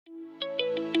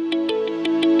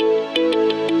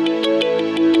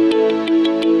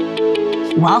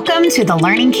Welcome to the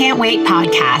Learning Can't Wait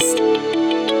podcast,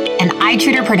 an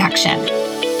iTutor production.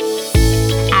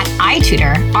 At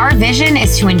iTutor, our vision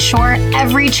is to ensure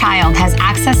every child has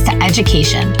access to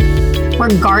education,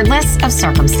 regardless of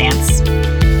circumstance.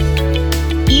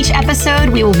 Each episode,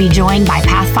 we will be joined by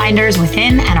pathfinders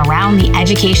within and around the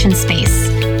education space,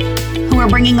 who are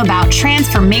bringing about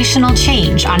transformational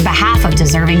change on behalf of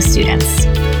deserving students.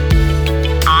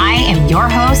 I am your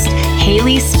host,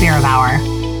 Haley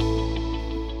Spirabauer.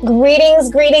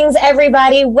 Greetings,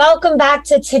 everybody. Welcome back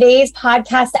to today's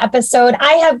podcast episode.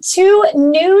 I have two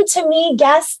new to me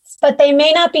guests, but they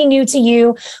may not be new to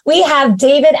you. We have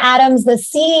David Adams, the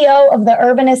CEO of the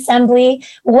Urban Assembly.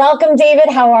 Welcome, David.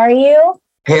 How are you?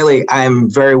 Haley, I'm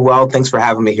very well. Thanks for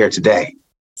having me here today.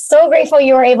 So grateful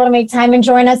you were able to make time and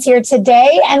join us here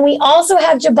today. And we also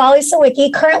have Jabali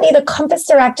Sawicki, currently the Compass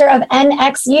Director of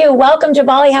NXU. Welcome,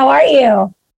 Jabali. How are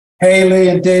you? Haley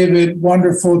and David,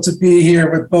 wonderful to be here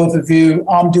with both of you.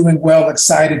 I'm doing well,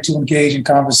 excited to engage in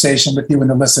conversation with you and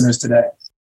the listeners today.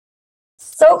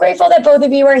 So grateful that both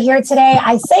of you are here today.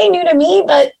 I say new to me,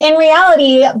 but in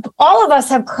reality, all of us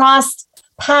have crossed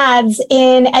paths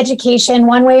in education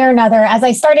one way or another. As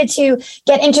I started to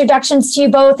get introductions to you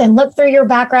both and look through your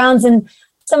backgrounds, and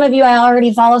some of you, I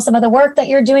already follow some of the work that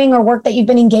you're doing or work that you've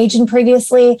been engaged in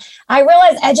previously. I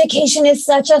realize education is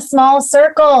such a small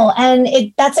circle,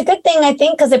 and that's a good thing, I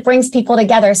think, because it brings people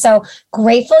together. So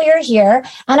grateful you're here.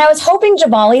 And I was hoping,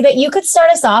 Jabali, that you could start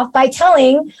us off by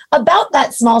telling about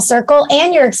that small circle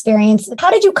and your experience. How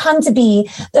did you come to be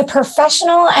the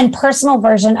professional and personal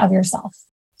version of yourself?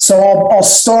 So I'll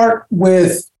start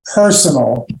with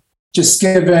personal, just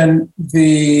given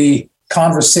the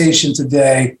conversation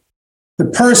today. The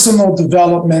personal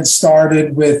development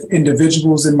started with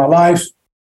individuals in my life,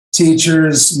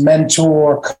 teachers,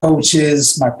 mentor,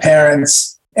 coaches, my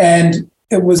parents, and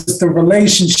it was the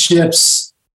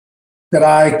relationships that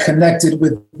I connected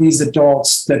with these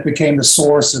adults that became the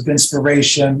source of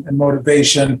inspiration and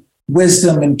motivation,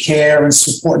 wisdom and care and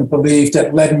support and belief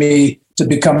that led me to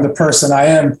become the person I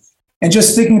am. And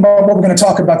just thinking about what we're going to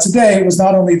talk about today, it was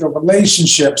not only the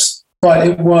relationships, but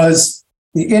it was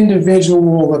the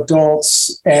individual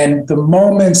adults and the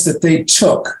moments that they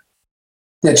took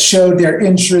that showed their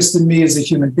interest in me as a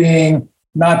human being,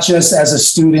 not just as a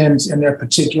student in their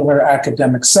particular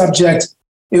academic subject.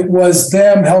 It was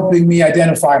them helping me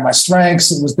identify my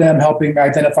strengths. It was them helping me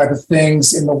identify the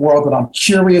things in the world that I'm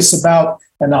curious about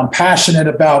and I'm passionate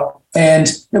about. And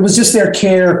it was just their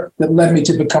care that led me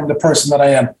to become the person that I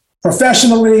am.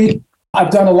 Professionally, I've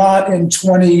done a lot in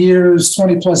 20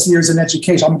 plus years in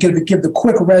education. I'm going to give the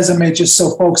quick resume just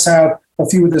so folks have a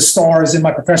few of the stars in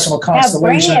my professional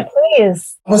constellation. Yeah, bring it,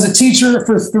 please. I was a teacher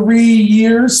for 3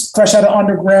 years, fresh out of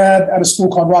undergrad at a school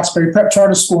called Roxbury Prep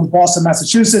Charter School in Boston,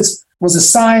 Massachusetts. Was a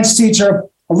science teacher,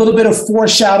 a little bit of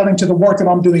foreshadowing to the work that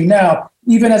I'm doing now.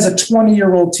 Even as a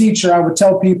 20-year-old teacher, I would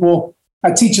tell people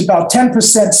I teach about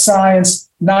 10% science,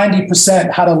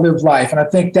 90% how to live life. And I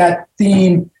think that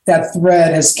theme, that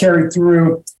thread has carried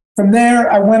through. From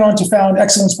there, I went on to found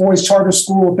Excellence Boys Charter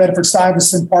School,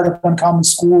 Bedford-Stuyvesant, part of Uncommon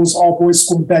Schools, all-boys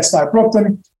school in Bed-Stuy,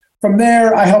 Brooklyn. From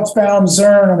there, I helped found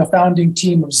Zurn on the founding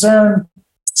team of Zurn,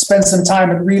 spent some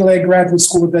time at Relay Graduate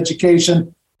School of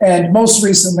Education, and most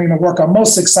recently, the work I'm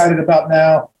most excited about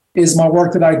now is my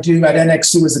work that I do at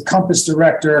NXU as a Compass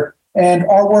Director. And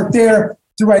our work there,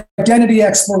 through identity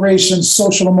exploration,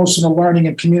 social emotional learning,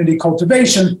 and community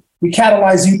cultivation, we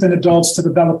catalyze youth and adults to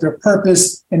develop their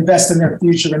purpose, invest in their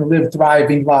future, and live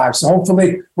thriving lives. So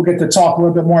hopefully we'll get to talk a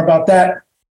little bit more about that.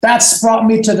 That's brought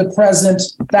me to the present.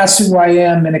 That's who I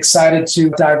am, and excited to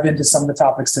dive into some of the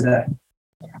topics today.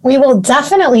 We will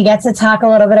definitely get to talk a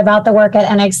little bit about the work at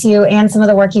NXU and some of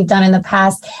the work you've done in the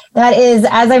past. That is,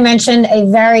 as I mentioned, a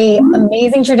very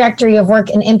amazing trajectory of work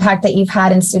and impact that you've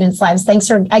had in students' lives. Thanks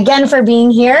again for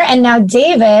being here. And now,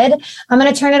 David, I'm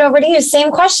going to turn it over to you. Same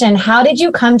question. How did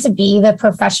you come to be the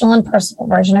professional and personal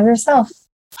version of yourself?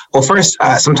 Well, first,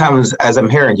 sometimes as I'm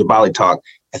hearing Jabali talk,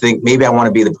 I think maybe I want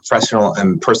to be the professional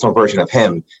and personal version of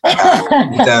him.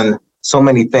 He's done so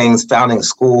many things, founding a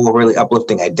school, really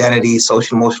uplifting identity,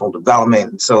 social emotional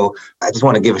development. So I just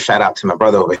want to give a shout out to my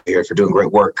brother over here for doing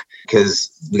great work,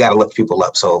 because we got to lift people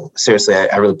up. So seriously,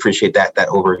 I really appreciate that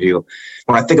overview.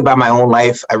 When I think about my own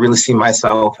life, I really see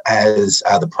myself as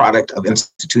the product of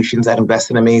institutions that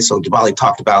invested in me. So Jabali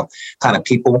talked about kind of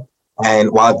people.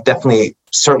 And while I've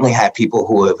certainly had people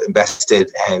who have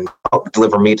invested and helped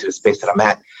deliver me to the space that I'm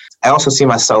at, I also see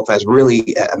myself as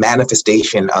really a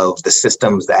manifestation of the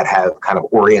systems that have kind of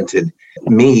oriented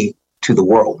me to the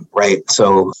world, right?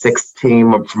 So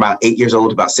from about 8 years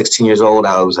old to about 16 years old,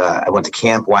 I went to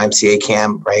camp, YMCA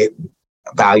camp, right?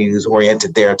 values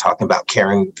oriented there, talking about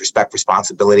caring, respect,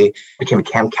 responsibility. Became a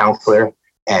camp counselor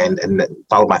and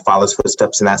followed my father's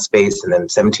footsteps in that space. And then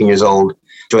 17 years old,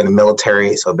 joined the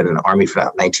military. So I've been in the Army for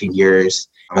about 19 years.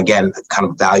 Again, a kind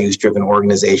of values-driven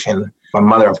organization. My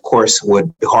mother, of course,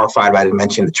 would be horrified if I didn't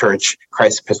mention the church,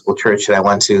 Christ Episcopal Church, that I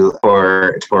went to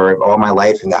for all my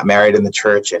life and got married in the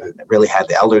church and really had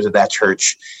the elders of that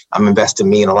church invest in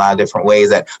me in a lot of different ways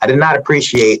that I did not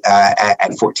appreciate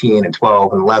at 14 and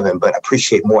 12 and 11, but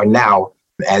appreciate more now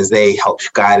as they help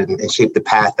guide and shape the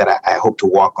path that I hope to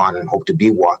walk on and hope to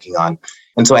be walking on.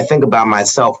 And so I think about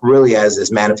myself really as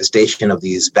this manifestation of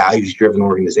these values-driven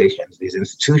organizations, these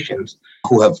institutions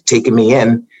who have taken me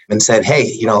in and said, hey,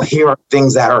 here are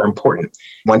things that are important.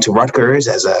 Went to Rutgers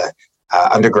as a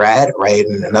undergrad, right?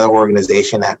 And another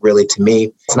organization that really, to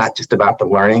me, it's not just about the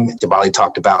learning. Jabali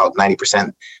talked about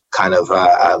 90% kind of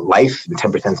life and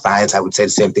 10% science. I would say the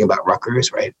same thing about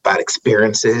Rutgers, right? About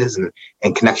experiences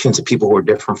and connections to people who are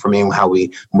different from me and how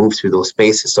we move through those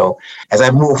spaces. So as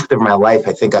I've moved through my life,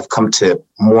 I think I've come to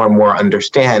more and more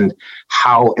understand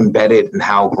how embedded and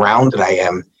how grounded I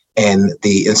am in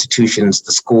the institutions,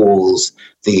 the schools,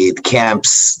 the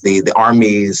camps, the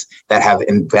armies that have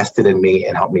invested in me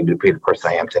and helped me to be the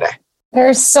person I am today.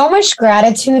 There's so much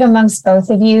gratitude amongst both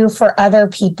of you for other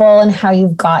people and how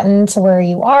you've gotten to where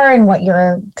you are and what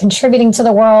you're contributing to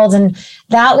the world. And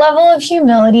that level of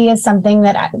humility is something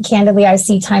that candidly I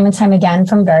see time and time again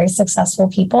from very successful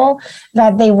people,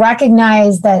 that they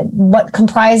recognize that what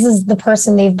comprises the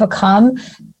person they've become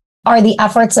are the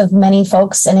efforts of many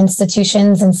folks and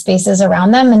institutions and spaces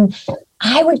around them. And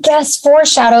I would guess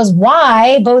foreshadows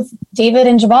why both David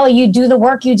and Jabali, you do the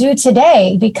work you do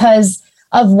today because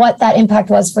of what that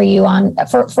impact was for you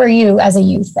for you as a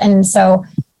youth. And so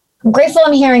I'm grateful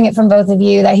I'm hearing it from both of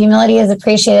you that humility is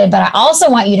appreciated, but I also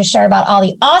want you to share about all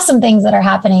the awesome things that are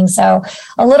happening. So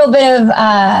a little bit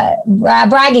of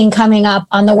bragging coming up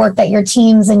on the work that your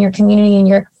teams and your community and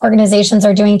your organizations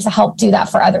are doing to help do that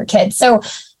for other kids. So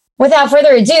without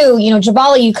further ado,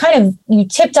 Jabali, you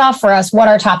tipped off for us what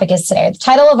our topic is today. The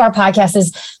title of our podcast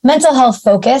is Mental Health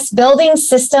Focus, Building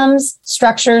Systems,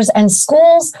 Structures, and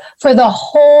Schools for the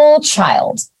Whole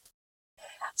Child.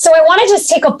 So I want to just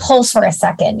take a pulse for a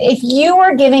second. If you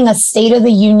were giving a State of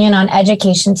the Union on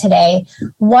education today,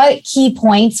 what key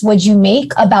points would you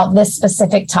make about this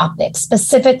specific topic,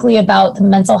 specifically about the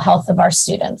mental health of our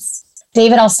students?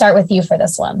 David, I'll start with you for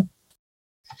this one.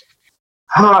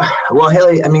 Well,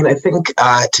 Haley, I think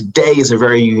today is a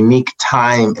very unique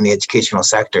time in the educational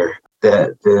sector.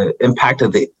 The impact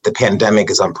of the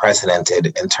pandemic is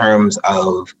unprecedented in terms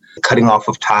of cutting off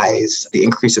of ties, the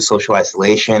increase of social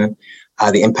isolation,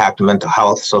 the impact of mental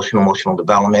health, social and emotional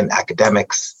development,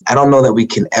 academics. I don't know that we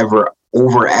can ever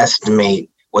overestimate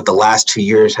what the last 2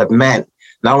 years have meant,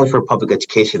 not only for the public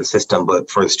education system, but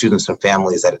for the students and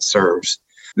families that it serves.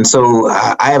 And so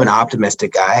I am an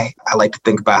optimistic guy. I like to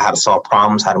think about how to solve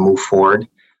problems, how to move forward.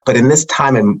 But in this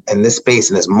time, in this space,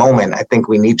 in this moment, I think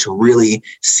we need to really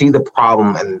see the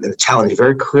problem and the challenge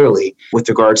very clearly with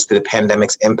regards to the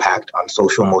pandemic's impact on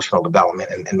social emotional development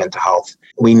and mental health.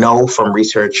 We know from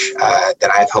research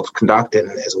that I've helped conduct, and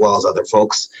as well as other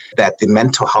folks, that the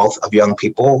mental health of young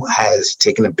people has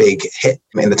taken a big hit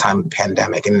in the time of the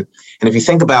pandemic. And if you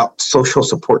think about social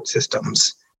support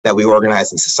systems that we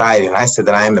organize in society. And I said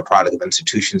that I am the product of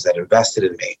institutions that invested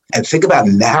in me. And think about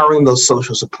narrowing those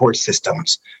social support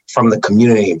systems from the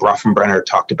community. Bronfenbrenner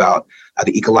talked about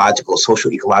the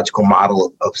social ecological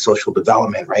model of social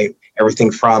development, right?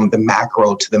 Everything from the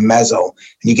macro to the meso.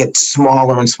 And you get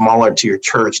smaller and smaller to your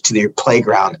church, to your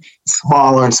playground,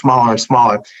 smaller and smaller and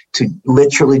smaller to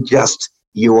literally just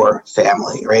your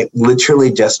family, right?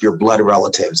 Literally just your blood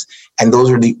relatives. And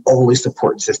those are the only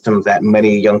support systems that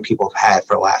many young people have had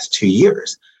for the last 2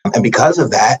 years. And because of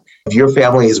that, if your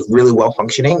family is really well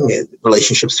functioning,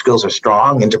 relationship skills are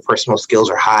strong, interpersonal skills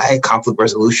are high, conflict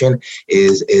resolution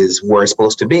is where it's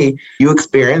supposed to be, you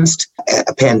experienced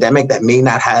a pandemic that may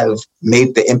not have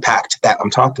made the impact that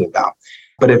I'm talking about.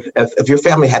 But if your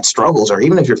family had struggles, or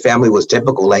even if your family was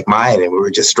typical like mine and we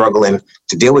were just struggling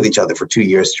to deal with each other for 2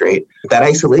 years straight, that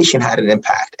isolation had an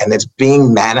impact. And it's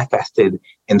being manifested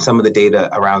in some of the data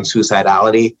around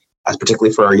suicidality,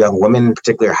 particularly for our young women,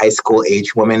 particularly high school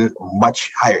age women,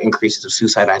 much higher increases of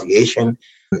suicide ideation.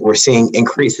 We're seeing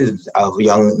increases of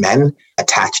young men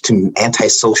attached to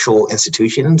antisocial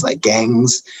institutions like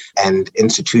gangs and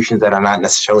institutions that are not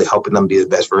necessarily helping them be the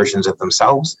best versions of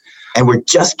themselves. And we're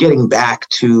just getting back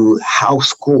to how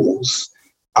schools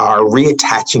are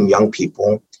reattaching young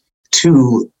people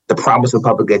to the promise of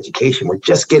public education. We're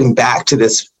just getting back to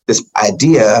this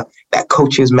idea that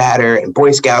coaches matter and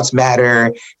Boy Scouts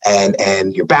matter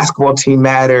and your basketball team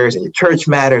matters and your church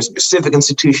matters, and your civic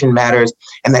institution matters,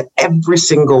 and that every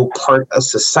single part of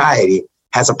society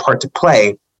has a part to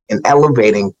play in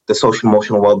elevating the social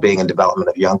emotional well-being and development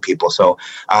of young people. So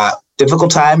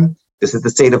difficult time. This is the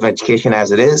state of education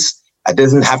as it is. It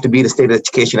doesn't have to be the state of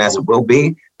education as it will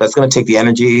be, but it's going to take the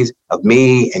energies of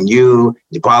me and you,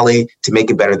 Yabali, to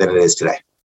make it better than it is today.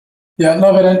 Yeah, I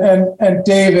love it. And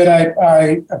David,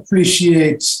 I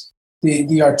appreciate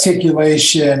the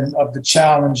articulation of the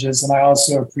challenges, and I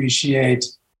also appreciate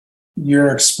your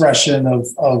expression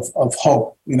of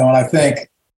hope. And I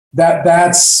think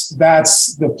that's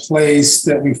the place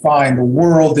that we find the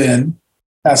world in.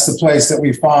 That's the place that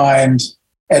we find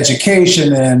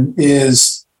education in,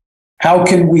 is how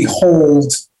can we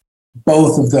hold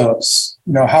both of those?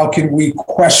 How can we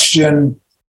question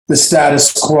the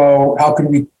status quo? How can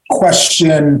we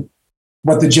question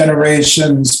what the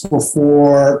generations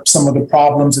before, some of the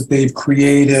problems that they've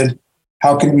created?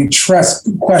 How can we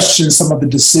question some of the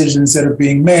decisions that are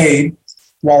being made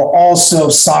while also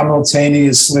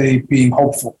simultaneously being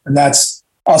hopeful? And that's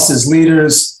us as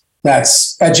leaders,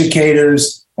 that's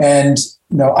educators, and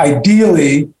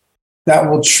ideally, that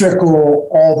will trickle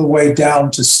all the way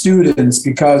down to students,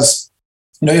 because,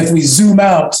 if we zoom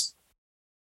out,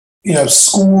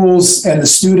 schools and the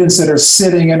students that are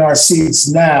sitting in our seats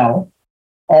now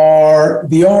are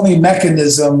the only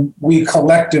mechanism we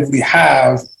collectively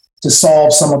have to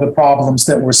solve some of the problems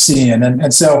that we're seeing.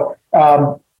 And so,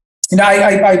 I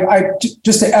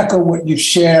just to echo what you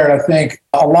shared, I think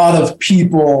a lot of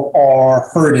people are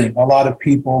hurting. A lot of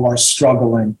people are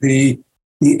struggling. The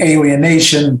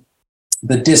alienation,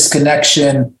 the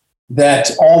disconnection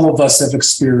that all of us have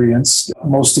experienced,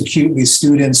 most acutely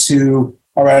students who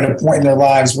are at a point in their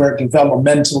lives where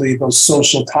developmentally those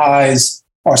social ties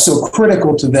are so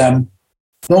critical to them,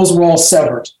 those were all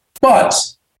severed. But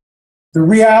the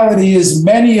reality is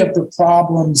many of the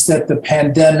problems that the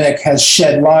pandemic has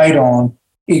shed light on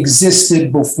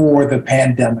existed before the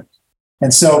pandemic.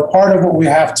 And so part of what we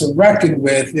have to reckon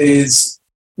with is,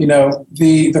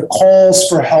 the calls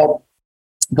for help,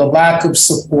 the lack of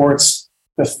supports,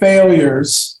 the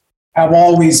failures have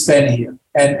always been here.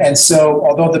 And so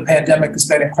although the pandemic has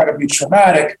been incredibly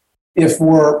traumatic, if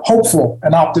we're hopeful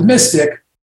and optimistic,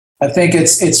 I think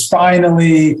it's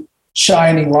finally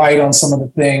shining light on some of the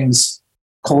things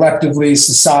collectively,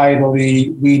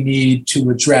 societally, we need to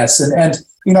address. And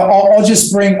I'll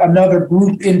just bring another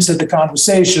group into the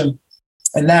conversation,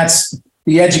 and that's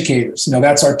the educators.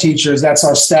 That's our teachers, that's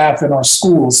our staff in our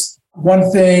schools.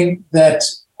 One thing that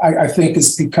I think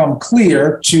has become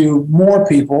clear to more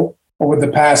people over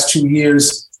the past 2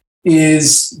 years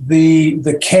is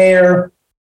the care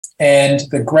and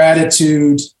the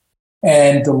gratitude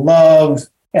and the love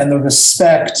and the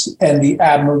respect and the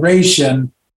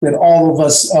admiration that all of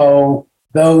us owe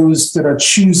those that are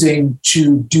choosing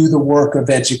to do the work of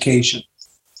education.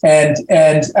 And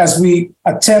as we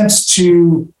attempt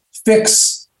to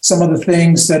fix some of the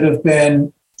things that have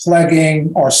been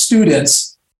plaguing our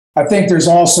students, I think there's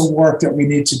also work that we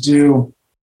need to do,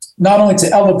 not only to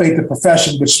elevate the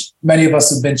profession, which many of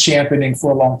us have been championing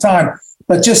for a long time,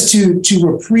 but just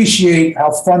to appreciate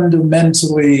how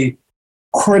fundamentally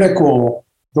critical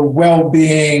the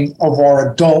well-being of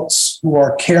our adults who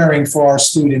are caring for our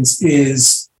students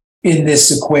is in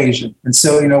this equation. And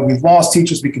so, we've lost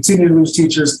teachers, we continue to lose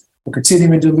teachers, we're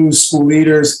continuing to lose school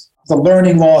leaders, the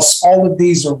learning loss, all of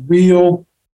these are real,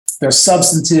 they're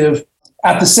substantive.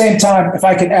 At the same time, if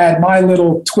I could add my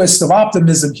little twist of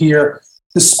optimism here,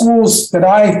 the schools that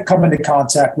I come into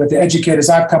contact with, the educators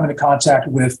I've come into contact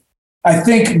with, I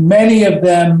think many of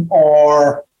them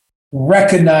are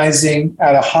recognizing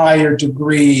at a higher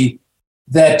degree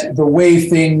that the way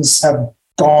things have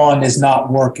gone is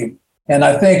not working. And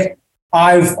I think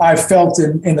I've felt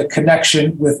in the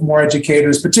connection with more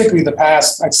educators, particularly the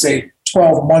past, I'd say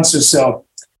 12 months or so,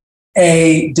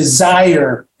 a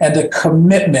desire and a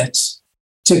commitment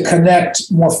to connect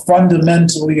more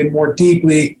fundamentally and more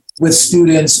deeply with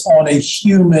students on a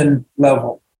human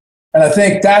level. And I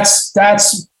think that's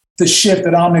the shift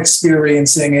that I'm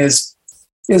experiencing is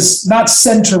not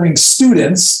centering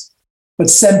students, but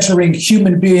centering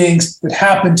human beings that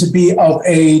happen to be of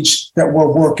age that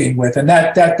we're working with. And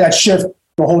that shift,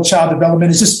 the whole child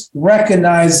development, is just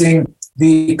recognizing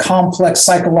the complex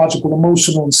psychological,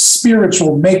 emotional, and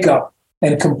spiritual makeup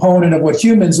and component of what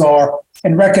humans are,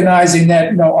 and recognizing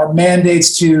that our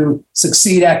mandates to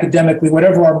succeed academically,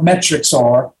 whatever our metrics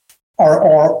are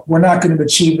we're not going to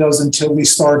achieve those until we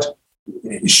start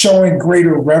showing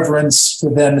greater reverence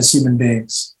for them as human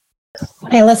beings.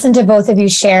 When I listened to both of you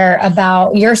share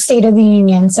about your state of the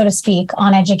union, so to speak,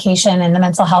 on education and the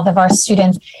mental health of our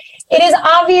students, it is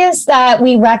obvious that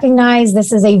we recognize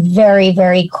this is a very,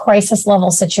 very crisis level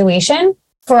situation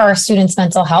for our students'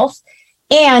 mental health.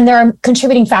 And there are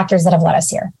contributing factors that have led us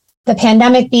here. The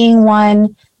pandemic being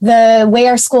one, the way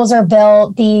our schools are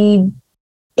built, the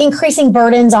increasing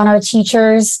burdens on our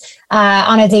teachers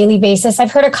on a daily basis.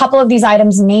 I've heard a couple of these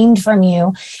items named from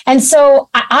you. And so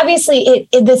obviously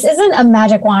this isn't a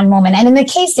magic wand moment. And in the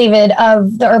case, David,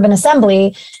 of the Urban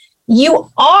Assembly,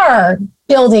 you are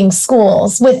building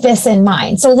schools with this in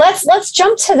mind. So let's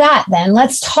jump to that then.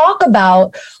 Let's talk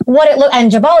about what it look,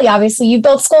 and Jabali, obviously you've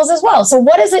built schools as well. So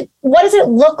what does it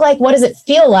look like? What does it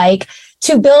feel like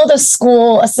to build a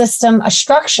school, a system, a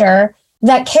structure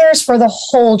that cares for the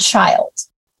whole child?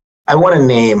 I want to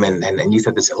name, and you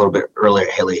said this a little bit earlier,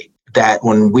 Haley, that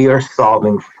when we are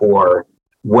solving for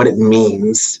what it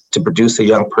means to produce a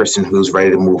young person who's ready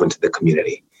to move into the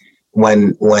community,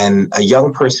 when a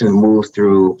young person moves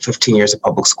through 15 years of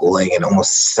public schooling and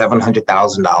almost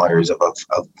 $700,000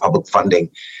 of public funding,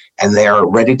 and they are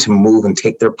ready to move and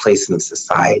take their place in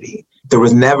society, there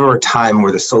was never a time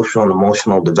where the social and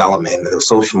emotional development and the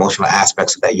social emotional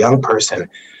aspects of that young person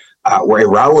were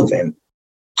irrelevant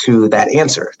to that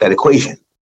answer, that equation.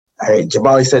 All right,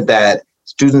 Jabali said that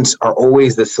students are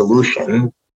always the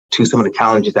solution to some of the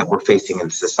challenges that we're facing in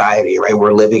society, right?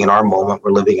 We're living in our moment,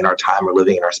 we're living in our time, we're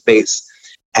living in our space.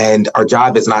 And our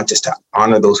job is not just to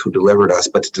honor those who delivered us,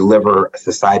 but to deliver a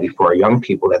society for our young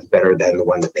people that's better than the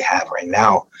one that they have right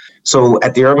now. So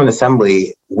at the Urban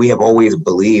Assembly, we have always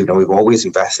believed and we've always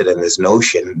invested in this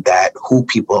notion that who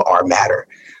people are matter,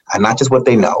 not just what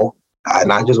they know,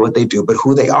 not just what they do, but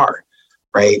who they are,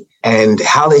 right? And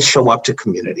how they show up to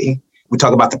community. We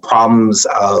talk about the problems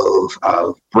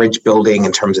of bridge building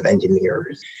in terms of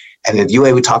engineers. And at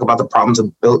UA, we talk about the problems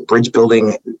of bridge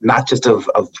building, not just of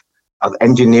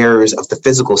engineers of the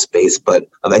physical space, but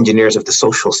of engineers of the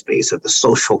social space, of the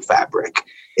social fabric.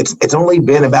 It's only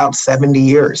been about 70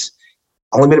 years.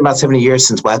 Only been about 70 years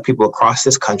since Black people across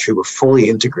this country were fully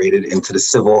integrated into the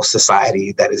civil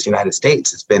society that is the United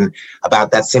States. It's been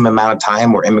about that same amount of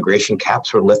time where immigration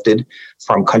caps were lifted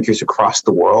from countries across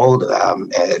the world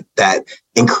that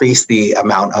increased the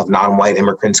amount of non-white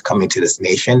immigrants coming to this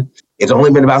nation. It's only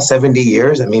been about 70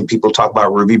 years. I mean, people talk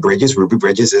about Ruby Bridges. Ruby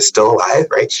Bridges is still alive,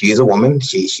 right? She is a woman.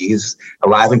 She's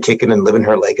alive and kicking and living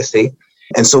her legacy.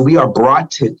 And so we are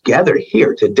brought together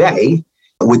here today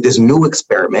with this new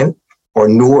experiment, or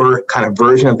newer kind of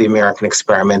version of the American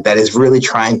experiment that is really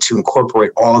trying to incorporate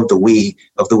all of the we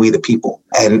the people.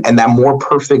 And that more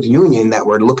perfect union that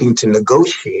we're looking to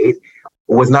negotiate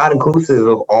was not inclusive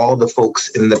of all the folks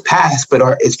in the past,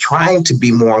 but is trying to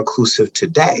be more inclusive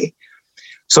today.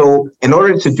 So in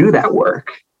order to do that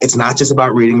work, it's not just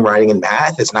about reading, writing, and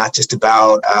math. It's not just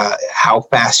about how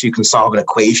fast you can solve an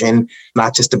equation,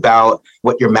 not just about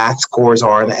what your math scores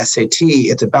are in the SAT.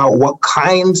 It's about what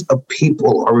kinds of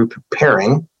people are we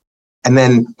preparing and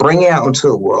then bringing out into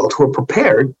the world who are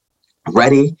prepared,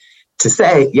 ready to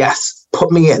say, yes,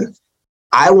 put me in.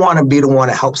 I want to be the one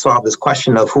to help solve this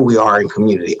question of who we are in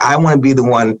community. I want to be the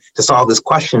one to solve this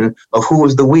question of who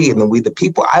is the we and the we the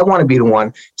people. I want to be the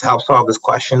one to help solve this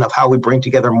question of how we bring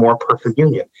together a more perfect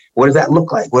union. What does that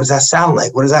look like? What does that sound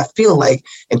like? What does that feel like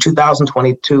in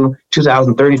 2022,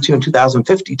 2032, and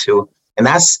 2052? And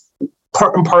that's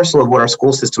part and parcel of what our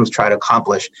school systems try to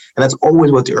accomplish. And that's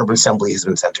always what the Urban Assembly has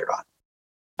been centered on.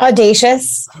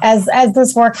 Audacious, as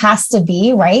this work has to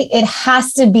be, right? It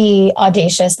has to be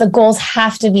audacious. The goals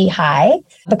have to be high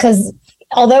because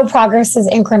although progress is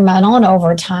incremental and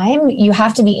over time, you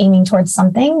have to be aiming towards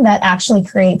something that actually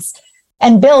creates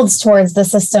and builds towards the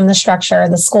system, the structure,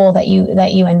 the school that you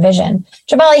envision.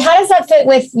 Jabali, how does that fit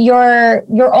with your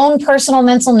own personal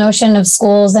mental notion of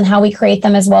schools and how we create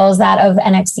them as well as that of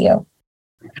NXU?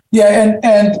 Yeah,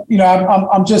 and you know,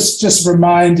 I'm just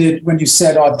reminded when you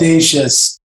said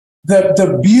audacious.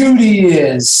 The beauty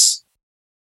is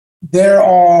there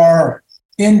are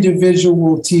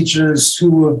individual teachers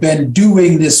who have been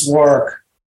doing this work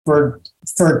for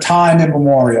time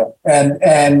immemorial.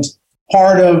 And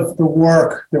part of the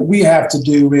work that we have to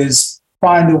do is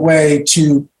find a way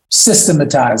to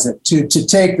systematize it, to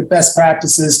take the best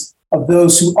practices of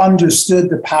those who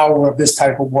understood the power of this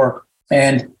type of work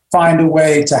and find a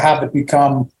way to have it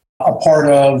become a part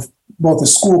of both the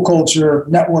school culture,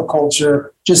 network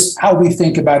culture, just how we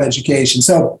think about education.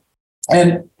 So,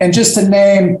 and just to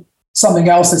name something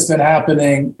else that's been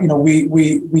happening, you know,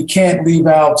 we can't leave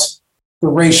out the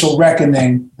racial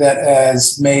reckoning that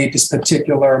has made this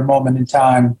particular moment in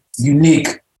time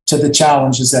unique to the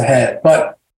challenges ahead.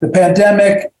 But The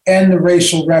pandemic and the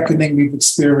racial reckoning we've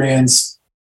experienced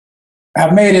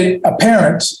have made it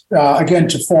apparent, again,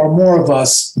 to far more of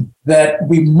us that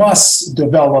we must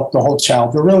develop the whole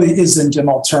child. There really isn't an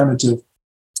alternative.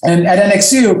 And at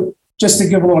NXU, just to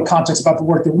give a little context about the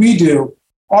work that we do,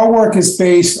 our work is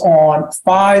based on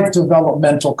 5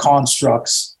 developmental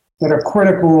constructs that are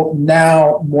critical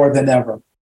now more than ever.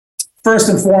 First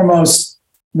and foremost,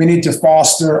 we need to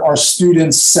foster our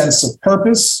students' sense of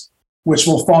purpose, which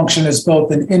will function as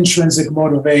both an intrinsic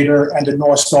motivator and a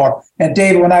North Star. And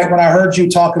Dave, when I heard you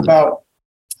talk about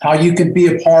how you can be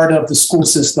a part of the school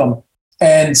system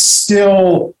and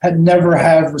still never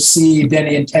have received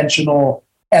any intentional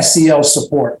SEL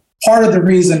support, part of the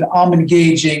reason I'm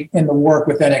engaging in the work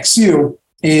with NXU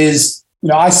is,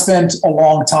 I spent a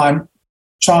long time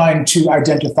trying to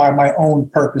identify my own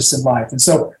purpose in life. And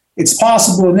so it's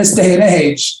possible in this day and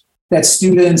age that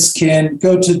students can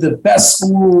go to the best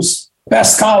schools,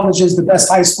 best colleges, the best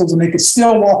high schools, and they could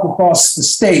still walk across the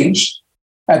stage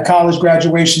at college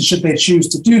graduation, should they choose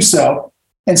to do so,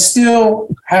 and still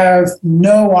have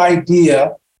no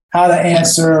idea how to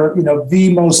answer,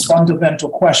 the most fundamental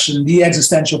question, the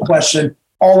existential question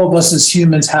all of us as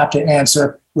humans have to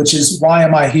answer, which is, why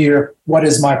am I here? What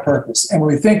is my purpose? And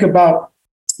when we think about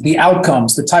the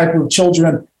outcomes, the type of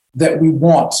children that we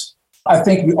want, I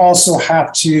think we also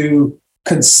have to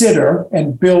consider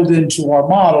and build into our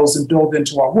models and build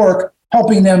into our work,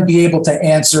 helping them be able to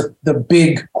answer the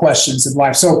big questions in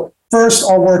life. So first,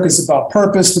 our work is about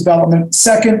purpose development.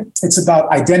 Second, it's about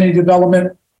identity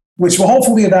development, which will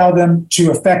hopefully allow them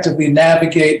to effectively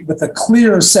navigate with a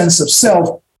clearer sense of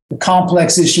self the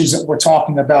complex issues that we're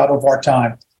talking about of our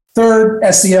time. Third,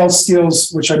 SEL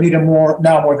skills, which are needed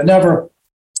now more than ever.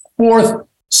 Fourth,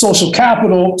 social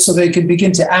capital, so they can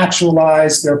begin to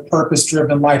actualize their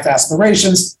purpose-driven life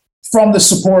aspirations from the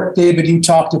support, David, you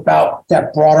talked about,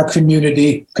 that broader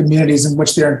communities in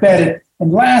which they're embedded.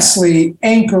 And lastly,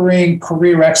 anchoring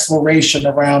career exploration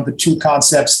around the 2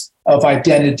 concepts of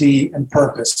identity and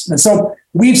purpose. And so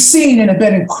we've seen and have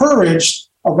been encouraged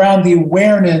around the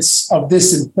awareness of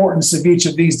this importance of each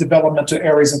of these developmental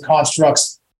areas and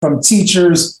constructs from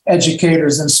teachers,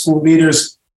 educators, and school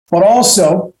leaders, but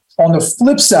also on the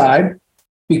flip side,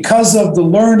 because of the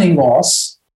learning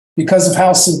loss, because of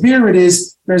how severe it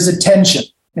is, there's a tension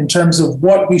in terms of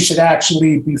what we should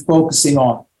actually be focusing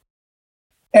on.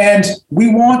 And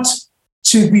we want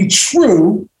to be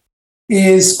true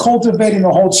is cultivating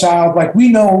the whole child. Like, we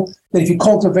know that if you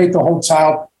cultivate the whole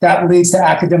child, that leads to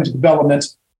academic development.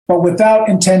 But without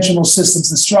intentional systems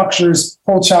and structures,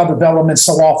 whole child development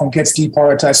so often gets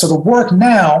deprioritized. So the work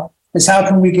now is, how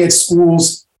can we get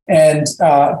schools and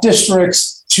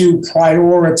districts to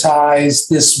prioritize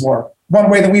this work? One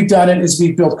way that we've done it is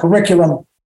we've built curriculum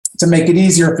to make it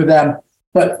easier for them.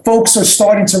 But folks are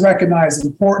starting to recognize the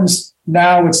importance.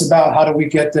 Now it's about, how do we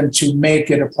get them to make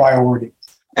it a priority?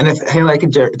 And if I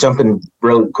could jump in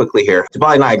real quickly here,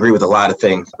 Jabali and I agree with a lot of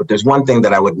things, but there's one thing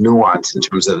that I would nuance in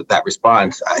terms of that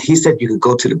response. He said you could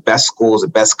go to the best schools, the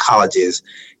best colleges,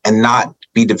 and not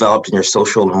be developed in your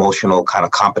social and emotional kind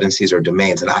of competencies or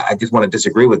domains. And I just want to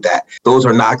disagree with that. Those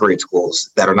are not great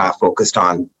schools that are not focused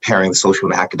on pairing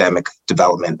social and academic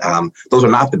development. Those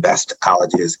are not the best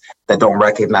colleges that don't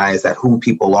recognize that who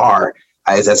people are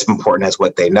is as important as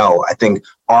what they know. I think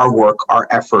our work, our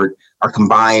effort, our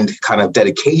combined kind of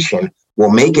dedication will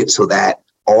make it so that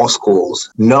all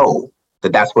schools know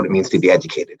that that's what it means to be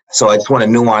educated. So I just want to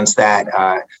nuance that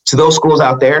to those schools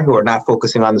out there who are not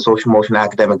focusing on the social, emotional,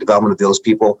 academic development of those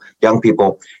people, young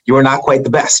people. You are not quite the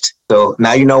best. So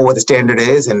now you know what the standard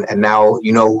is, and now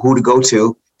you know who to go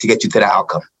to get you to the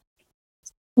outcome.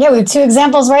 Yeah, we have 2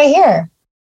 examples right here.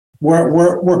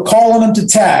 We're calling them to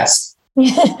task. But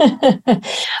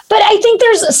I think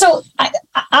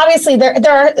obviously there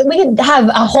are, we could have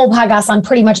a whole podcast on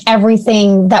pretty much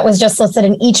everything that was just listed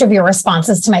in each of your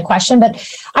responses to my question. But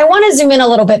I want to zoom in a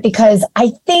little bit, because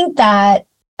I think that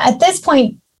at this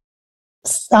point,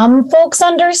 some folks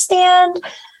understand,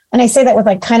 and I say that with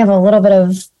like kind of a little bit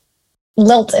of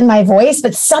lilt in my voice,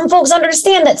 but some folks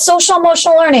understand that social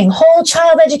emotional learning, whole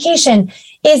child education,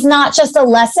 is not just a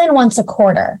lesson once a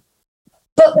quarter.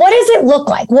 But what does it look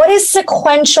like? What is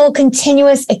sequential,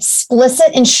 continuous,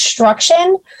 explicit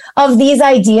instruction of these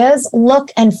ideas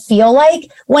look and feel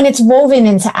like when it's woven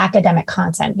into academic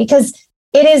content? Because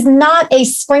it is not a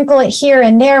sprinkle it here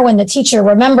and there when the teacher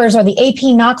remembers or the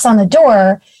AP knocks on the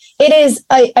door. It is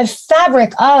a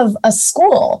fabric of a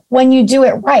school when you do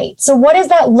it right. So what does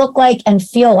that look like and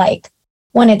feel like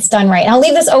when it's done right? And I'll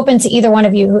leave this open to either one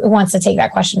of you who wants to take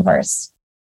that question first.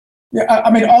 Yeah,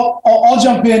 I mean, I'll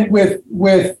jump in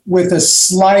with a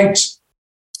slight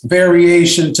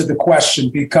variation to the question,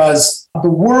 because the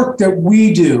work that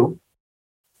we do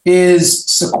is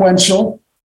sequential,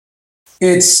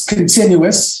 it's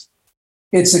continuous,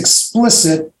 it's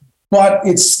explicit, but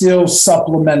it's still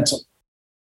supplemental.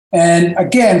 And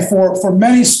again, for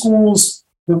many schools,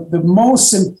 the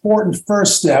most important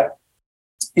first step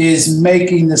is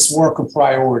making this work a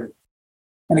priority.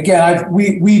 And again,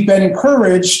 we've been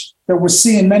encouraged that we're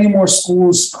seeing many more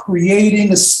schools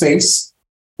creating a space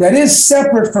that is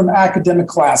separate from academic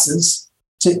classes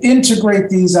to integrate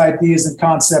these ideas and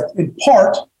concepts, in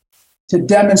part to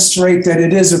demonstrate that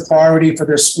it is a priority for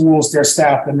their schools, their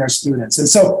staff, and their students. And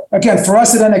so, again, for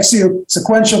us at NXU,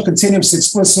 sequential, continuous,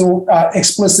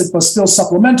 explicit, but still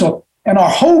supplemental. And our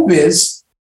hope is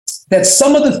that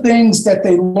some of the things that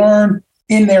they learn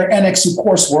in their NXU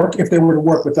coursework, if they were to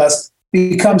work with us,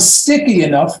 become sticky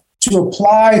enough to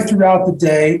apply throughout the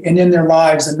day and in their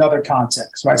lives in other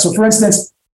contexts, right? So for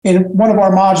instance, in one of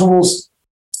our modules,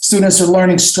 students are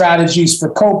learning strategies for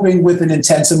coping with an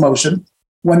intense emotion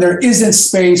when there isn't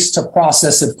space to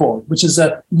process it forward, which is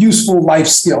a useful life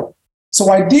skill.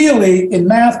 So ideally, in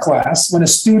math class, when a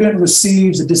student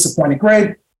receives a disappointing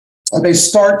grade, or they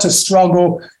start to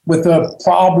struggle with a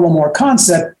problem or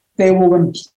concept, they will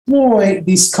employ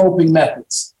these coping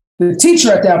methods. The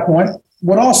teacher at that point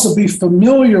would also be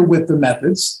familiar with the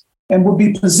methods and would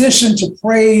be positioned to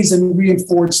praise and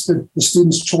reinforce the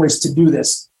student's choice to do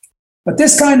this. But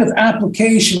this kind of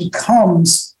application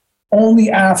comes only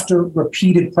after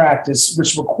repeated practice,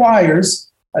 which requires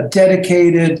a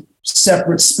dedicated,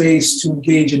 separate space to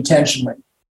engage intentionally.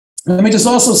 Let me just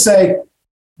also say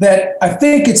that I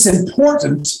think it's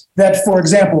important that, for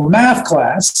example, math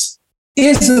class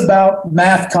is about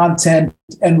math content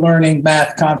and learning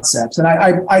math concepts. And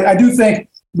I do think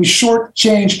we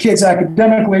shortchange kids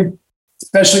academically,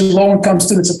 especially low-income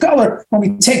students of color, when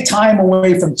we take time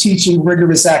away from teaching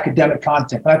rigorous academic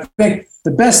content. But I think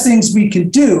the best things we can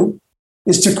do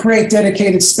is to create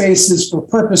dedicated spaces for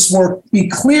purpose work, be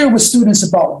clear with students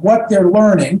about what they're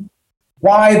learning,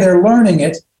 why they're learning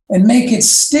it, and make it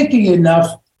sticky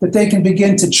enough that they can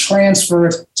begin to transfer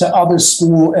it to other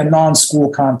school and non-school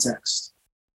contexts.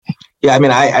 Yeah, I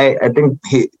mean, I think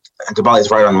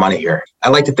Jabali's right on the money here. I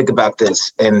like to think about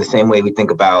this in the same way we think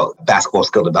about basketball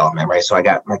skill development, right? So I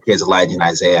got my kids, Elijah and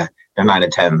Isaiah. They're 9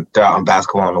 and 10. They're out on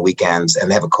basketball on the weekends, and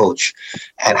they have a coach.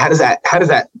 And how does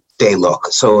that day look?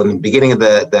 So in the beginning of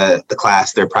the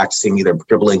class, they're practicing either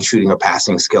dribbling, shooting, or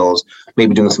passing skills,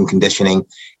 maybe doing some conditioning.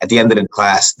 At the end of the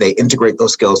class, they integrate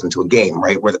those skills into a game,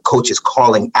 right? Where the coach is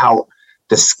calling out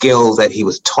the skills that he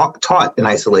was taught in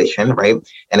isolation, right?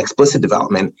 And explicit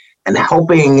development, and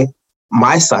helping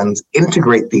my sons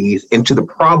integrate these into the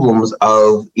problems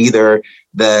of either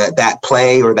that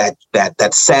play or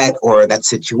that set or that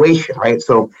situation, right?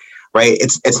 So, right,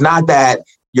 it's not that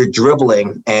you're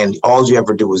dribbling and all you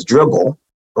ever do is dribble,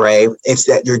 right? It's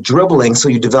that you're dribbling so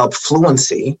you develop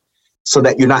fluency so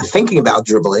that you're not thinking about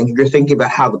dribbling, you're thinking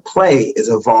about how the play is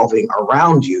evolving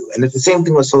around you. And it's the same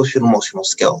thing with social and emotional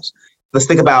skills. Let's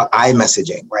think about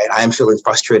iMessaging, right? I'm feeling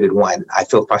frustrated when, I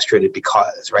feel frustrated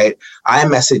because, right?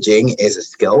 iMessaging is a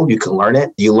skill. You can learn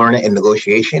it. You learn it in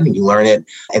negotiation. You learn it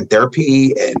in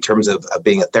therapy in terms of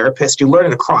being a therapist. You learn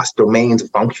it across domains of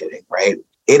functioning, right?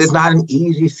 It is not an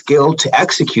easy skill to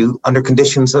execute under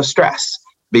conditions of stress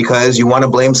because you want to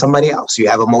blame somebody else. You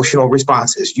have emotional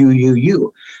responses.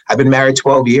 You. I've been married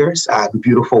 12 years. I have a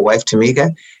beautiful wife,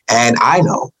 Tamika, and I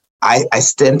know I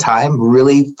spend time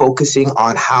really focusing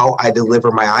on how I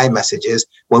deliver my iMessages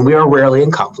when we are rarely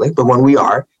in conflict, but when we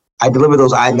are, I deliver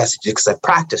those iMessages because I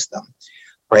practice them,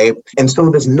 right? And so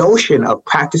this notion of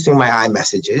practicing my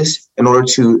iMessages in order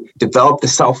to develop the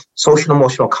social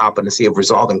emotional competency of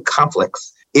resolving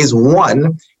conflicts is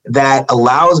one that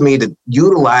allows me to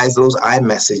utilize those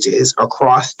iMessages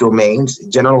across domains,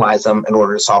 generalize them in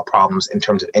order to solve problems in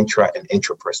terms of intra and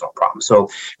intrapersonal problems. So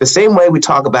the same way we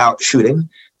talk about shooting,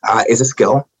 is a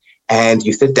skill, and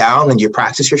you sit down and you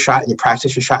practice your shot and you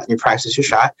practice your shot and you practice your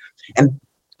shot. And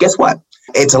guess what?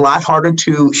 It's a lot harder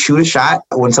to shoot a shot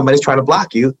when somebody's trying to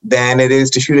block you than it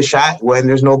is to shoot a shot when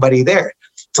there's nobody there.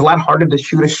 It's a lot harder to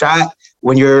shoot a shot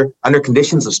when you're under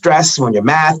conditions of stress, when your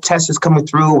math test is coming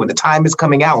through, when the time is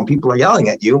coming out, when people are yelling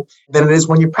at you, than it is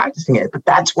when you're practicing it. But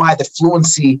that's why the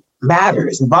fluency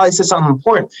matters. And Bali said something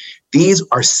important. These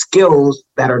are skills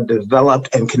that are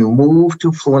developed and can move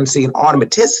to fluency and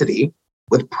automaticity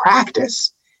with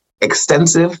practice,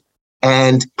 extensive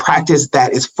and practice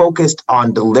that is focused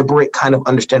on deliberate kind of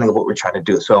understanding of what we're trying to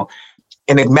do. So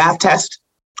in a math test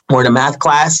or in a math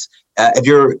class, if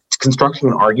you're constructing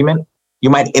an argument, You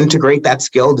might integrate that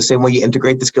skill the same way you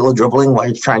integrate the skill of dribbling while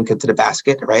you're trying to get to the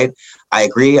basket, right? I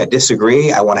agree, I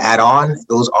disagree, I want to add on.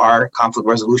 Those are conflict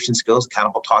resolution skills,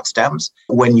 Accountable Talk stems.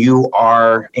 When you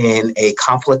are in a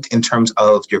conflict in terms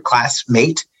of your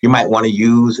classmate, you might want to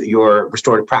use your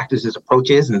restorative practices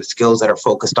approaches and the skills that are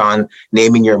focused on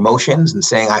naming your emotions and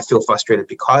saying, I feel frustrated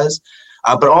because.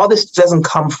 But all this doesn't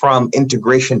come from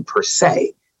integration per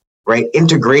se, right?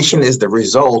 Integration is the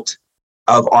result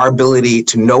of our ability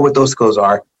to know what those skills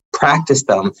are, practice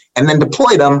them, and then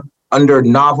deploy them under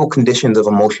novel conditions of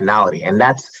emotionality. And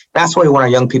that's what we want our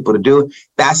young people to do.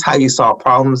 That's how you solve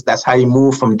problems. That's how you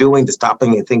move from doing to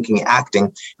stopping and thinking and acting.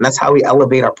 And that's how we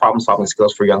elevate our problem-solving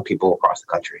skills for young people across the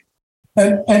country.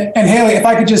 And Haley, if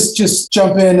I could just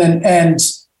jump in and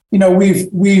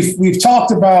we've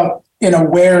talked about an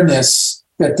awareness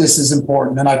that this is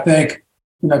important. And I think,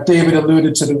 David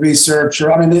alluded to the research,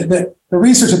 the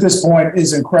research at this point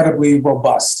is incredibly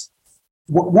robust.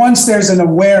 Once there's an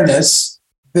awareness,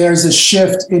 there's a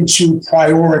shift into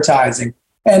prioritizing.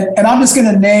 And I'm just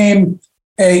going to name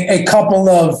a couple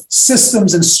of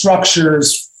systems and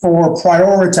structures for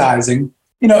prioritizing.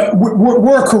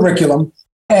 We're a curriculum,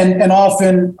 and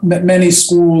often many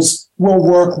schools will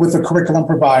work with a curriculum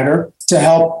provider to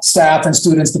help staff and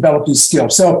students develop these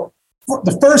skills. So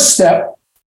the first step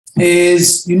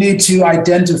is you need to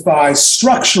identify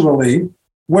structurally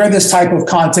where this type of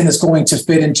content is going to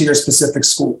fit into your specific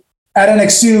school. At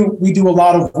NXU, we do a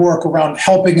lot of work around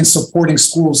helping and supporting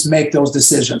schools make those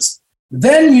decisions.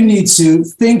 Then you need to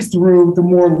think through the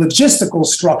more logistical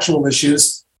structural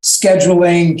issues,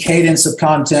 scheduling, cadence of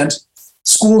content.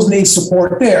 Schools need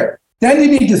support there. Then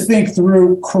you need to think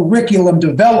through curriculum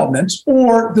development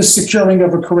or the securing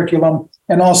of a curriculum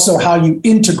and also how you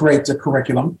integrate the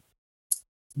curriculum.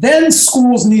 Then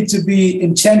schools need to be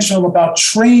intentional about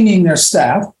training their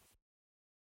staff,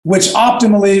 which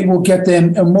optimally will get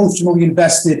them emotionally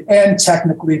invested and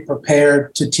technically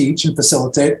prepared to teach and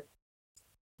facilitate.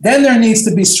 Then there needs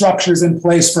to be structures in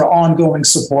place for ongoing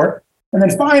support. And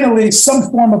then finally,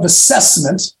 some form of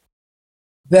assessment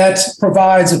that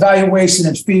provides evaluation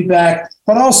and feedback,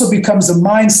 but also becomes a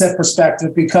mindset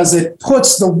perspective because it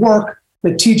puts the work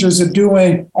that teachers are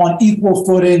doing on equal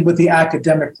footing with the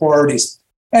academic priorities.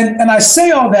 And I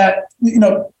say all that,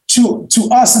 to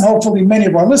us and hopefully many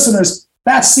of our listeners,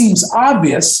 that seems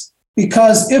obvious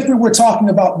because if we were talking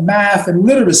about math and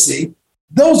literacy,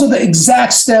 those are the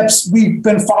exact steps we've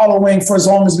been following for as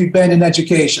long as we've been in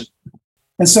education.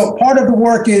 And so part of the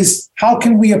work is how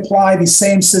can we apply these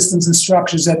same systems and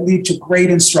structures that lead to great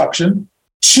instruction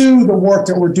to the work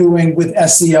that we're doing with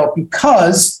SEL,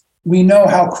 because we know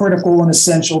how critical and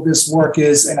essential this work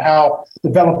is and how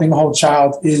developing a whole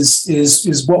child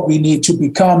is what we need to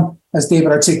become, as David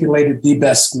articulated, the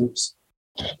best schools.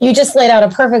 You just laid out a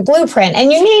perfect blueprint,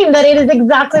 and you named that it is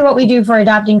exactly what we do for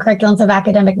adopting curriculums of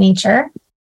academic nature.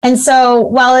 And so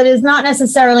while it is not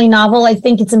necessarily novel, I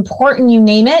think it's important you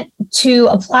name it to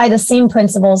apply the same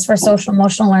principles for social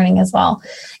emotional learning as well.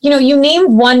 You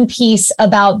named one piece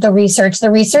about the research.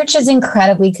 The research is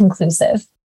incredibly conclusive.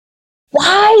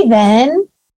 Why then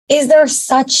is there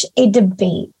such a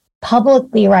debate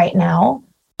publicly right now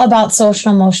about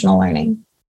social emotional learning?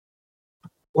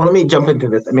 Well, let me jump into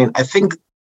this. I think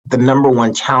the number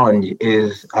one challenge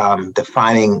is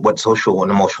defining what social and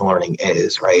emotional learning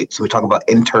is, right? So we talk about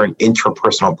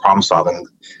interpersonal problem solving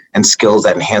and skills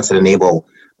that enhance and enable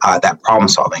that problem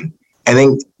solving. I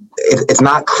think it's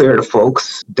not clear to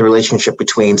folks the relationship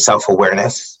between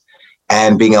self-awareness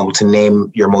and being able to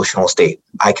name your emotional state.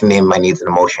 I can name my needs and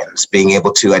emotions, being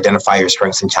able to identify your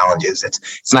strengths and challenges.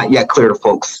 It's not yet clear to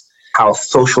folks how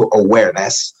social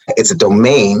awareness, it's a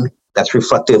domain that's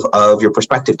reflective of your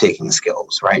perspective taking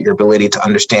skills, right? Your ability to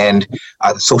understand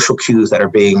the social cues that are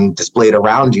being displayed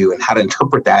around you and how to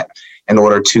interpret that in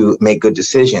order to make good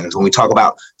decisions. When we talk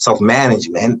about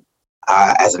self-management,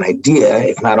 as an idea,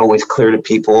 it's not always clear to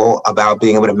people about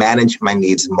being able to manage my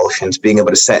needs and emotions, being able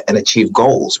to set and achieve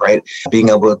goals, right? Being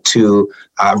able to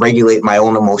regulate my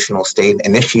own emotional state,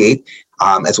 initiate,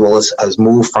 as well as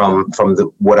move from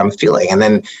what I'm feeling. And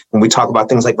then when we talk about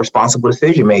things like responsible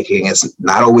decision making, it's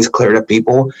not always clear to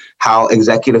people how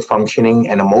executive functioning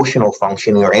and emotional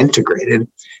functioning are integrated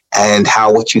and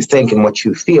how what you think and what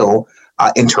you feel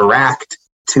interact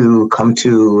to come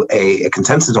to a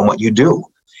consensus on what you do.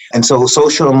 And so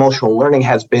social emotional learning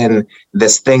has been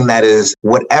this thing that is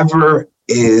whatever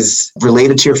is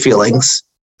related to your feelings,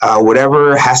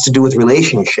 whatever has to do with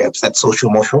relationships, that's social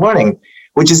emotional learning,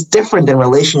 which is different than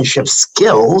relationship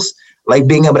skills, like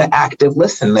being able to active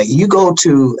listen. Like you go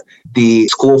to the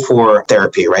school for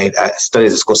therapy, right?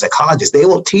 Studies of school psychologists, they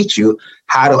will teach you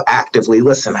how to actively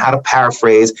listen, how to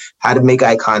paraphrase, how to make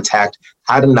eye contact,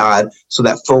 how to nod so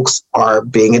that folks are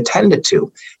being attended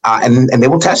to. And they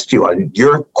will test you on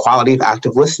your quality of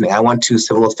active listening. I went to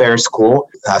civil affairs school,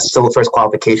 civil affairs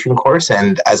qualification course,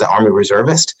 and as an Army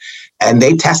reservist, and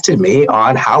they tested me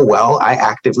on how well I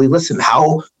actively listened,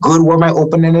 how good were my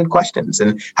open-ended questions,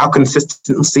 and how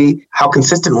consistently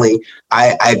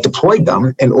I deployed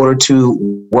them in order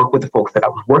to work with the folks that I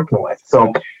was working with.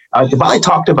 So Diwali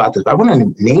talked about this, but I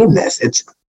want to name this. It's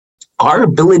our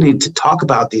ability to talk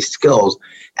about these skills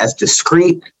as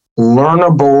discrete,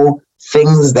 learnable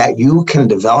things that you can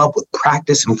develop with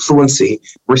practice and fluency,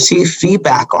 receive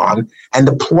feedback on, and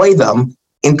deploy them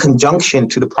in conjunction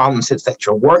to the problem sets that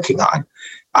you're working on.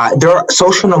 There are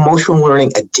social and emotional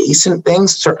learning adjacent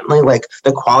things, certainly like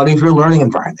the quality of your learning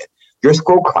environment, your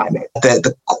school climate,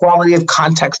 the quality of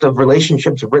context of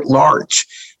relationships writ large,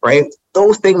 right?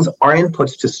 Those things are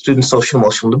inputs to student social and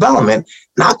emotional development,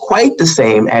 not quite the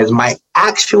same as my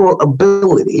actual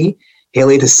ability,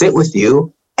 Haley, to sit with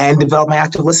you and develop my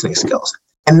active listening skills.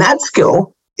 And that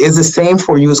skill is the same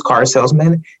for used car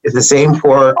salesmen, it's the same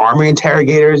for Army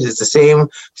interrogators, it's the same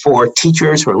for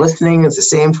teachers who are listening, it's the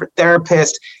same for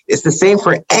therapists, it's the same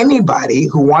for anybody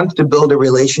who wants to build a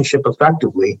relationship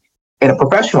effectively in a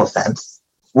professional sense.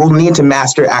 We'll need to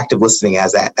master active listening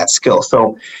as that skill.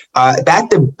 So that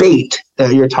debate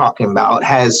that you're talking about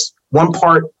has one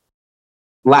part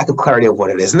lack of clarity of what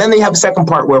it is. And then they have a second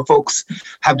part where folks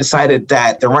have decided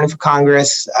that they're running for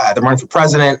Congress, they're running for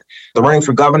president, they're running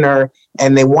for governor,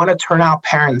 and they want to turn out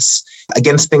parents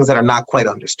against things that are not quite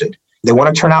understood. They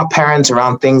want to turn out parents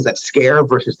around things that scare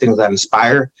versus things that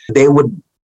inspire. They would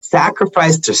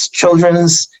sacrifice their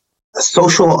children's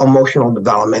social, emotional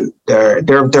development,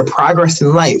 their progress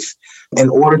in life in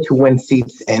order to win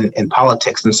seats in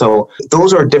politics. And so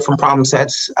those are different problem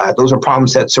sets. Those are problem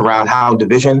sets around how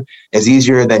division is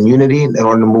easier than unity in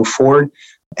order to move forward.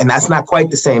 And that's not quite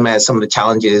the same as some of the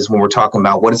challenges when we're talking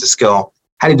about what is a skill,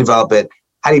 how do you develop it,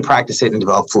 how do you practice it and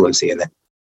develop fluency in it.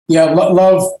 Yeah,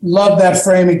 love that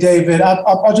framing, David.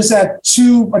 I'll just add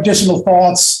two additional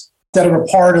thoughts that are a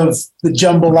part of the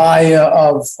jambalaya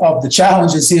of the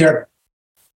challenges here.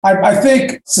 I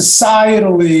think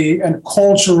societally and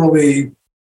culturally,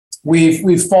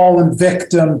 we've fallen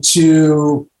victim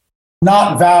to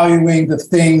not valuing the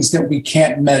things that we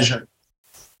can't measure.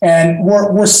 And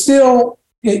we're still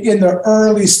in the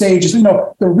early stages. You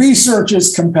know, the research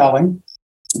is compelling,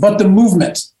 but the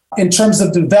movement in terms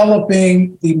of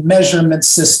developing the measurement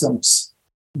systems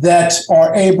that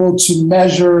are able to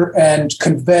measure and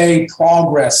convey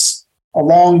progress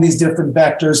along these different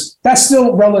vectors, that's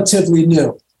still relatively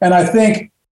new. And I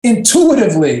think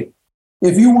intuitively,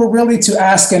 if you were really to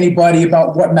ask anybody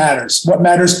about what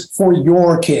matters for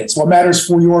your kids, what matters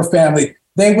for your family,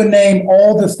 they would name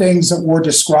all the things that we're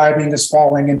describing as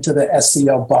falling into the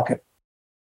SEL bucket.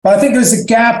 But I think there's a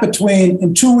gap between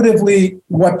intuitively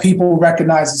what people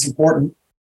recognize as important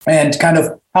and kind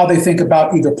of how they think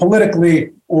about either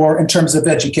politically or in terms of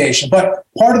education. But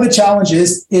part of the challenge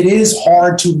is it is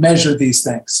hard to measure these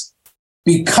things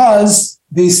because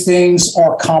these things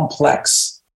are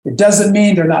complex. It doesn't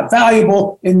mean they're not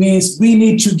valuable. It means we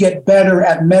need to get better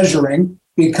at measuring,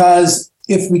 because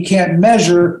if we can't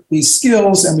measure these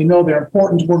skills and we know they're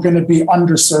important, we're going to be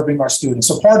underserving our students.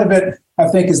 So part of it, I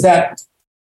think, is that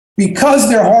because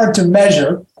they're hard to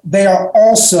measure, they are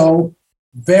also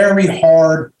very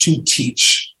hard to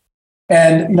teach.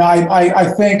 And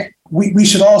I think we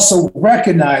should also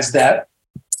recognize that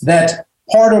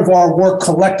part of our work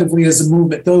collectively as a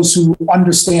movement, those who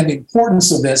understand the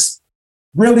importance of this,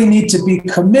 really need to be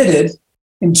committed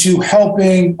into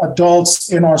helping adults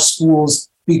in our schools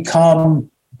become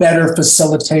better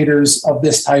facilitators of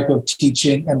this type of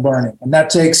teaching and learning. And that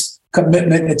takes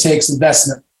commitment, it takes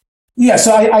investment. Yeah,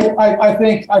 so I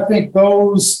think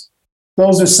those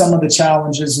are some of the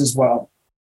challenges as well.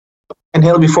 And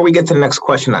Haley, before we get to the next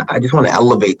question, I just want to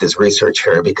elevate this research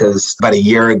here, because about a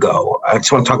year ago, I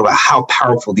just want to talk about how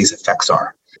powerful these effects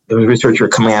are. The researcher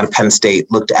coming out of Penn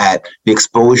State looked at the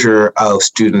exposure of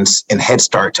students in Head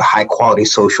Start to high quality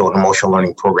social and emotional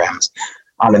learning programs.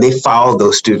 And they followed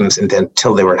those students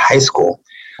until they were in high school.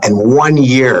 And 1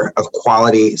 year of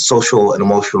quality social and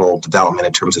emotional development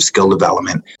in terms of skill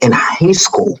development in high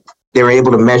school, they were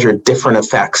able to measure different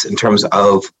effects in terms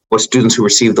of what students who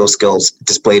received those skills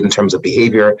displayed in terms of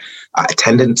behavior,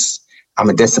 attendance,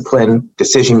 discipline,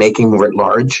 decision-making writ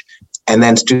large, and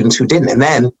then students who didn't. And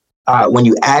then when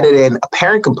you added in a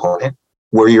parent component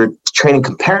where you're training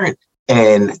parent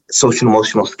in social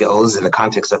emotional skills in the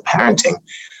context of parenting,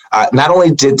 not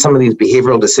only did some of these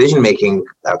behavioral decision-making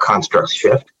constructs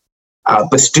shift,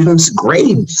 but students'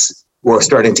 grades were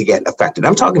starting to get affected.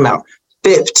 I'm talking about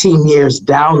 15 years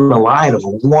down the line of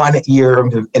 1 year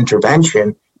of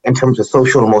intervention in terms of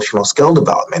social emotional skill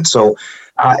development. So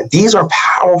these are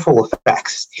powerful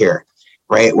effects here,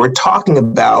 right? We're talking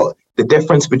about the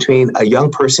difference between a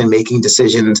young person making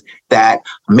decisions that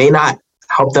may not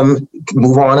help them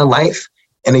move on in life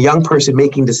and a young person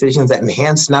making decisions that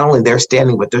enhance not only their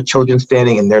standing, but their children's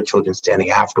standing and their children's standing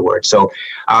afterwards. So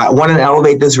I want to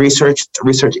elevate this research. The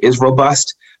research is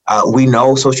robust. We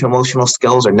know social emotional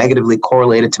skills are negatively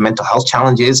correlated to mental health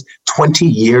challenges 20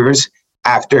 years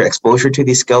after exposure to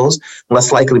these skills,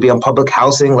 less likely to be on public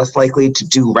housing, less likely to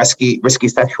do risky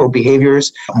sexual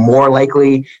behaviors, more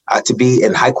likely to be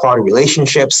in high quality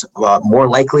relationships, more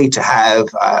likely to have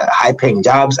high paying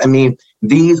jobs. I mean,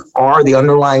 these are the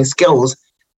underlying skills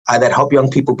that help young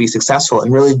people be successful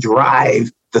and really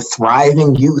drive the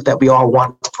thriving youth that we all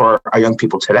want for our young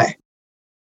people today.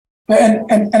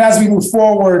 And as we move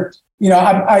forward,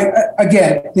 it's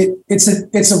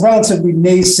a relatively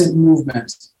nascent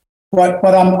movement, but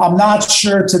I'm not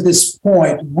sure to this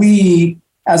point we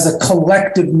as a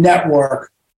collective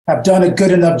network have done a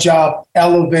good enough job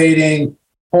elevating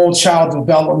whole child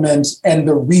development and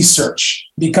the research,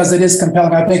 because it is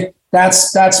compelling. I think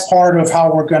that's part of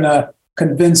how we're going to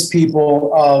convince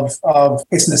people of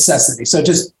its necessity. So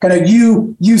just kind of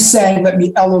you saying, let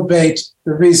me elevate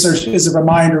the research is a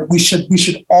reminder. We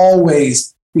should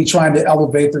always be trying to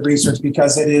elevate the research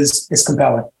because it's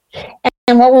compelling.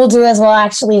 And what we'll do is we'll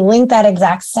actually link that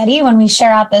exact study when we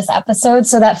share out this episode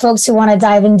so that folks who want to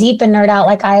dive in deep and nerd out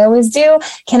like I always do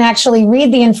can actually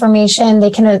read the information. They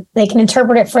can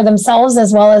interpret it for themselves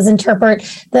as well as interpret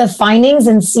the findings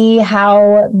and see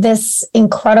how this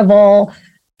incredible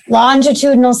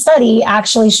longitudinal study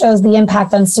actually shows the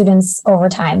impact on students over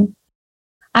time.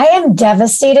 I am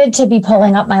devastated to be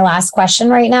pulling up my last question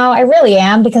right now. I really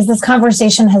am, because this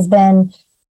conversation has been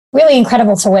really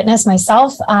incredible to witness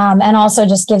myself, and also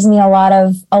just gives me a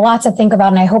lot to think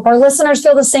about. And I hope our listeners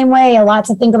feel the same way. A lot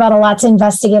to think about, a lot to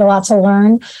investigate, a lot to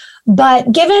learn.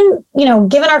 But given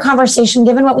our conversation,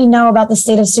 given what we know about the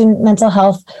state of student mental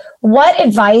health, what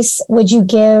advice would you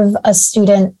give a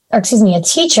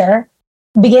teacher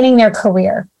beginning their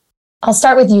career? I'll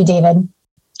start with you, David.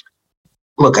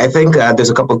 Look, I think there's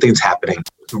a couple of things happening.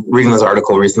 Reading this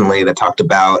article recently that talked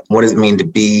about what does it mean to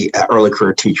be an early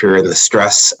career teacher and the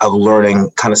stress of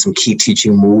learning kind of some key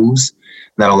teaching moves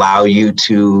that allow you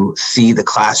to see the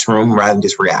classroom rather than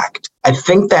just react. I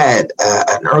think that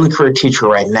an early career teacher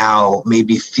right now may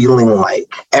be feeling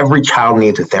like every child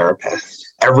needs a therapist.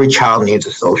 Every child needs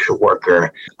a social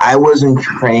worker. I wasn't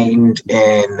trained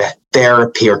in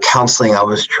therapy or counseling. I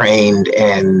was trained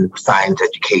in science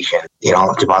education.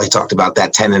 Jabali talked about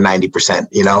that 10 to 90%.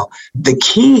 The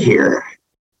key here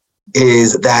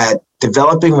is that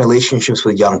developing relationships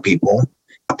with young people,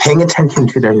 paying attention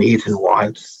to their needs and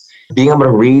wants, being able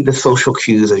to read the social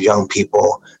cues of young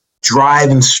people, drive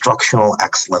instructional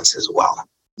excellence as well.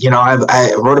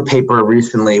 I wrote a paper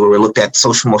recently where we looked at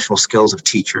social emotional skills of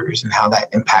teachers and how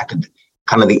that impacted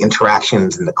kind of the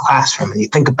interactions in the classroom. And you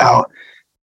think about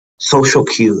social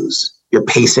cues, your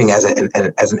pacing as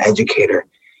an educator.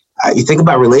 You think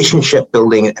about relationship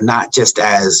building, not just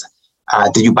as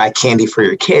did you buy candy for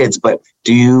your kids, but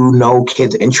do you know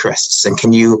kids' interests? And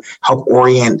can you help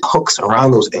orient hooks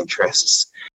around those interests?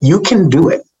 You can do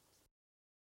it,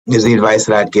 is the advice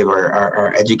that I'd give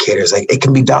our educators. Like, it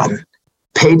can be done.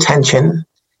 Pay attention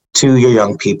to your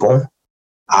young people.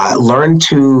 Learn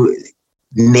to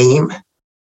name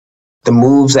the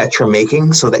moves that you're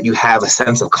making so that you have a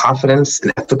sense of confidence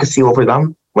and efficacy over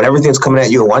them. When everything's coming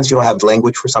at you at once, you don't have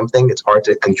language for something. It's hard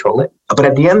to control it. But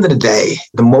at the end of the day,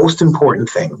 the most important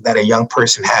thing that a young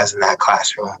person has in that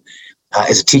classroom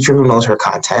is a teacher who knows her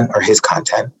content or his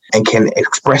content and can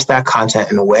express that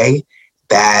content in a way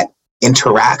that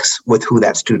interacts with who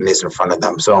that student is in front of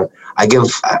them. So I give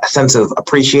a sense of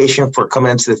appreciation for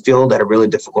coming into the field at a really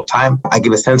difficult time. I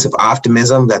give a sense of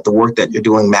optimism that the work that you're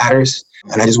doing matters.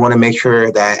 And I just want to make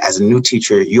sure that as a new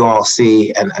teacher, you all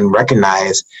see and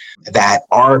recognize that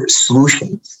our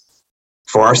solutions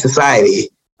for our society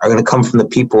are going to come from the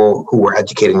people who we're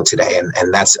educating today.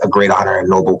 And that's a great honor and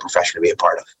noble profession to be a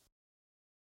part of.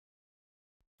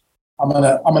 I'm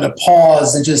gonna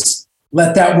pause and just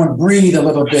let that one breathe a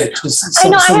little bit.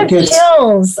 I have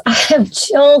chills. I have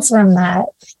chills from that.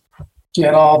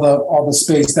 Get all the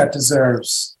space that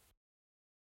deserves.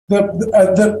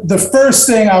 The first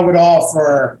thing I would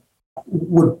offer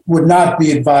would not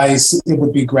be advice. It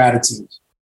would be gratitude.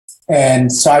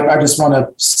 And so I just want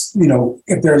to,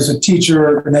 if there's a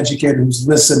teacher, an educator who's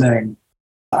listening,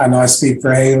 I know I speak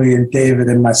for Haley and David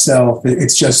and myself.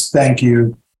 It's just thank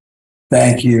you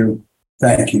for your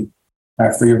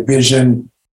vision,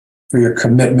 for your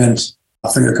commitment,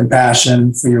 for your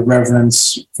compassion, for your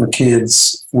reverence for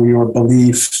kids, for your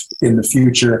belief in the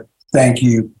future. Thank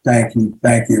you.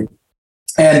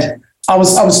 And I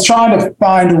was trying to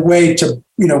find a way to,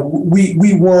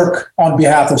 we work on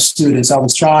behalf of students. I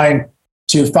was trying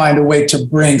to find a way to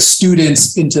bring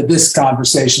students into this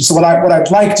conversation. So what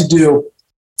I'd like to do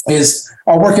is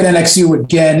our work at NXU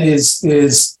again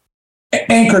is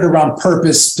anchored around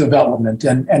purpose development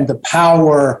and the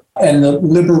power and the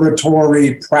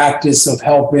liberatory practice of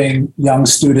helping young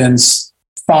students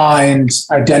find,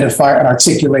 identify, and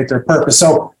articulate their purpose.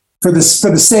 So for the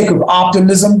sake of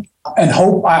optimism and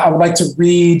hope, I would like to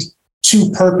read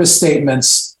 2 purpose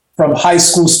statements from high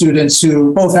school students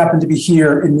who both happen to be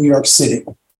here in New York City.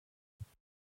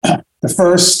 The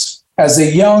first, as a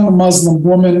young Muslim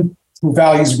woman who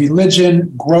values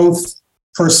religion, growth,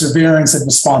 perseverance, and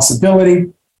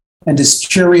responsibility, and is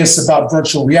curious about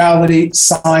virtual reality,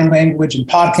 sign language, and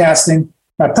podcasting,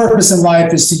 my purpose in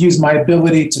life is to use my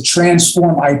ability to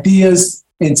transform ideas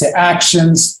into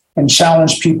actions and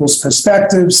challenge people's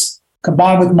perspectives,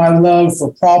 combined with my love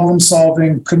for problem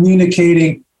solving,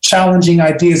 communicating, challenging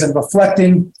ideas, and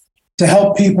reflecting to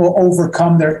help people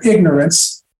overcome their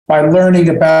ignorance by learning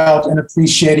about and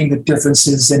appreciating the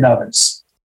differences in others.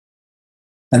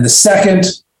 And the second,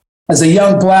 as a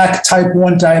young Black type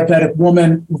 1 diabetic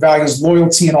woman who values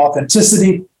loyalty and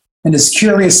authenticity and is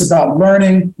curious about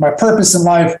learning, my purpose in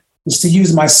life is to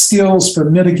use my skills for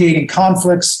mitigating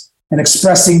conflicts and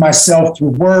expressing myself through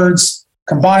words,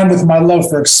 combined with my love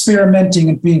for experimenting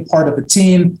and being part of a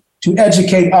team, to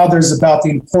educate others about the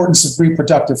importance of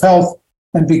reproductive health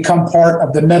and become part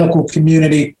of the medical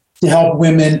community to help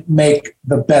women make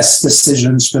the best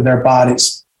decisions for their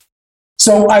bodies.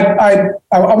 So I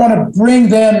want to bring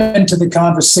them into the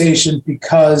conversation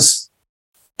because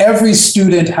every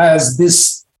student has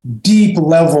this deep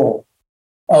level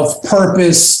of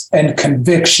purpose and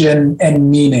conviction and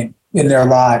meaning in their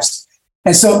lives.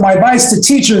 And so my advice to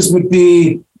teachers would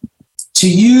be to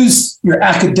use your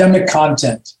academic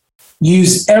content,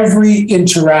 use every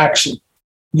interaction,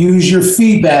 use your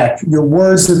feedback, your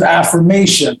words of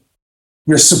affirmation,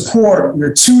 your support,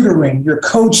 your tutoring, your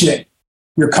coaching,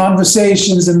 your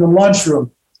conversations in the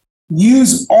lunchroom.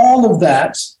 Use all of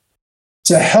that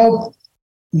to help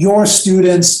your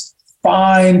students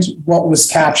find what was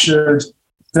captured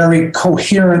very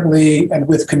coherently and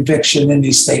with conviction in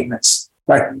these statements.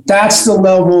 Right? That's the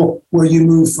level where you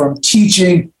move from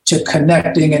teaching to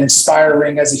connecting and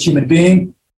inspiring as a human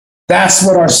being. That's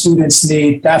what our students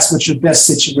need. That's what you're best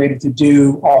situated to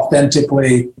do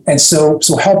authentically. And so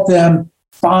help them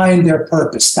find their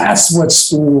purpose. That's what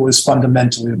school is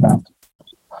fundamentally about.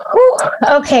 Whew.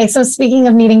 Okay, so speaking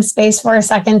of needing space for a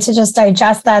second to just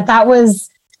digest that was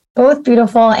both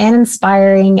beautiful and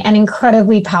inspiring and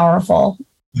incredibly powerful.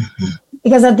 Mm-hmm.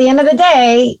 Because at the end of the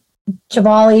day,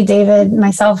 Jabali, David,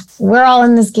 myself, we're all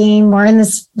in this game. We're in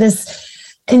this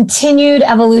continued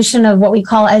evolution of what we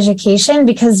call education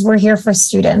because we're here for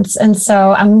students. And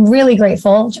so I'm really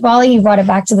grateful. Jabali, you brought it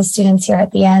back to the students here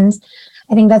at the end.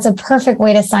 I think that's a perfect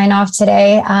way to sign off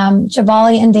today.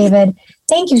 Jabali and David,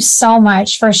 thank you so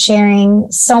much for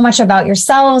sharing so much about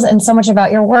yourselves and so much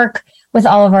about your work with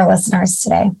all of our listeners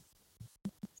today.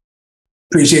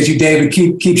 Appreciate you, David.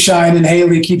 Keep shining.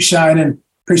 Haley, keep shining.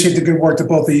 Appreciate the good work that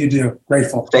both of you do.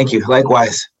 Grateful. Thank you.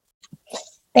 Likewise.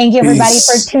 Thank you, everybody,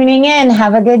 for tuning in.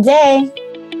 Have a good day.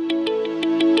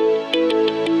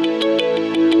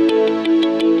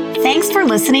 Thanks for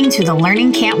listening to the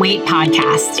Learning Can't Wait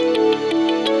podcast.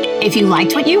 If you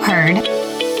liked what you heard,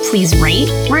 please rate,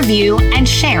 review, and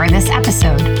share this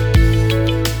episode.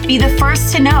 Be the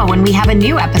first to know when we have a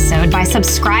new episode by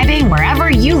subscribing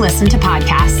wherever you listen to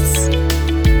podcasts.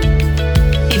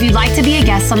 If you'd like to be a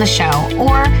guest on the show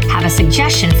or have a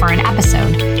suggestion for an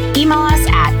episode, email us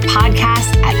at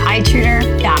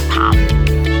podcast@itutor.com.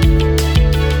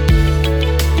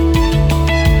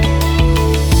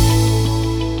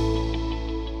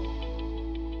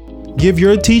 Give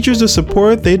your teachers the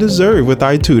support they deserve with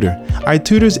iTutor.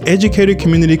 iTutor's educator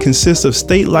community consists of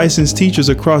state licensed teachers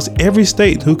across every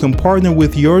state who can partner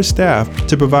with your staff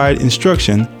to provide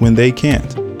instruction when they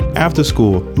can't. After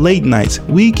school, late nights,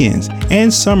 weekends,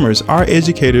 and summers, our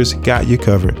educators got you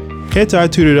covered. Head to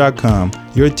itutor.com.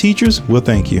 Your teachers will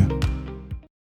thank you.